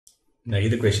Now here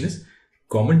the question is,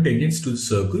 common tangents to the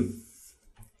circle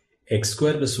x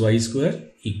square plus y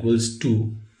square equals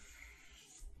 2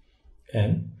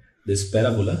 and this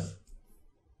parabola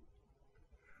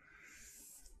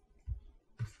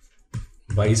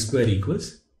y square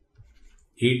equals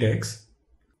 8x.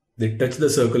 They touch the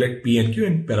circle at P and Q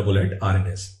and parabola at R and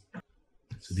S.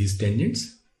 So these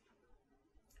tangents,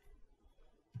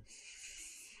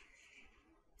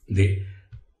 they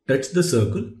touch the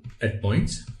circle at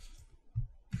points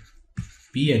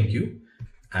P and Q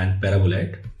and parabola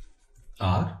at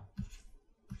R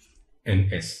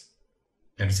and S.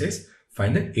 And it says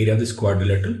find the area of this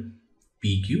quadrilateral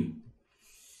PQRS.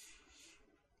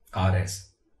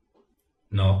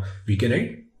 Now we can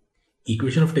write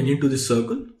equation of tangent to this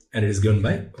circle, and it is given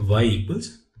by y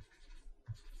equals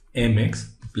mx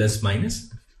plus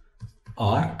minus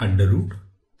r under root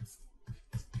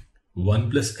 1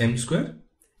 plus m square,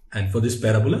 and for this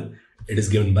parabola it is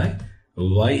given by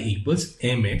y equals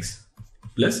mx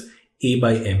plus a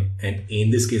by m, and a in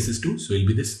this case is 2, so it will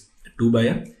be this 2 by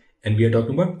m, and we are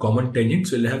talking about common tangent,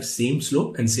 so it will have same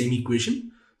slope and same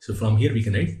equation. So from here we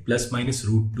can write plus minus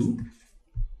root 2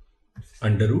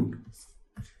 under root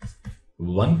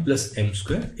 1 plus m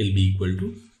square will be equal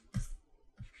to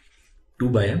 2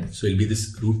 by m, so it will be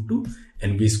this root 2,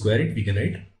 and we square it, we can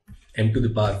write m to the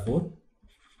power 4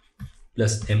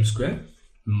 plus m square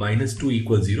minus 2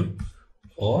 equals 0,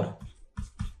 or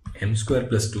m square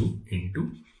plus 2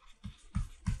 into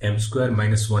m square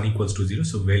minus 1 equals to 0.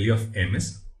 So value of m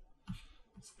is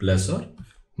plus or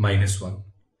minus 1.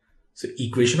 So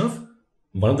equation of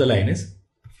one of the line is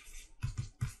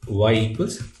y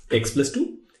equals x plus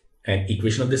 2, and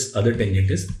equation of this other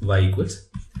tangent is y equals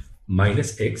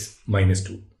minus x minus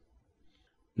 2.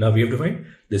 Now we have to find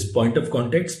this point of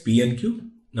contacts P and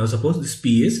Q. Now suppose this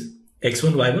P is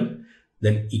x1 y1,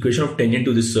 then equation of tangent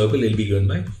to this circle will be given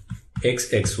by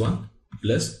x1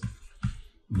 plus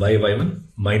y1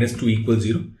 minus 2 equals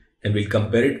 0, and we'll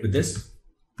compare it with this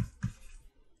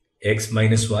x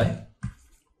minus y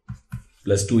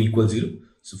plus 2 equals 0.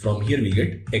 So from here we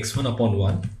get x1 upon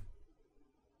 1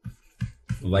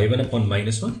 y1 upon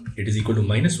minus 1, it is equal to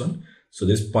minus 1. So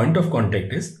this point of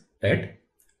contact is at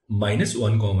minus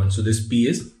 1 comma 1. So this P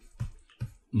is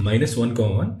minus 1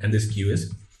 comma 1 and this Q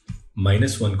is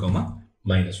minus 1 comma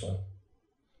minus 1.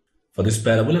 For this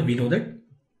parabola we know that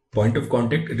point of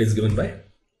contact it is given by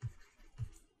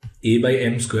a by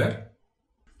m square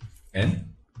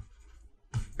and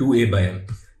 2a by m.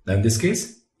 Now in this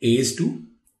case a is 2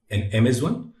 and m is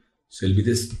 1, so it will be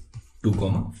this 2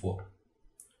 comma 4.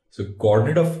 So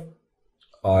coordinate of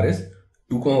R is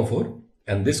 2 comma 4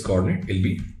 and this coordinate will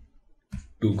be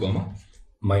 2 comma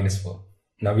minus 4.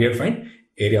 Now we have to find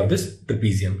area of this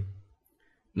trapezium.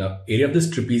 Now area of this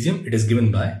trapezium, it is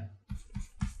given by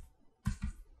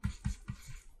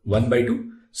 1 by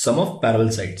 2 sum of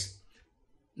parallel sides.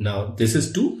 Now this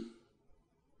is 2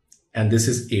 and this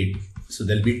is 8, so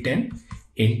there will be 10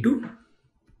 into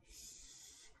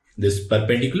this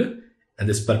perpendicular, and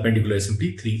this perpendicular is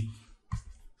simply 3.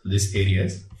 So this area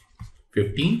is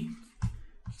 15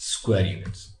 square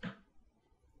units.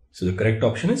 So the correct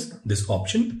option is this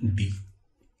option D.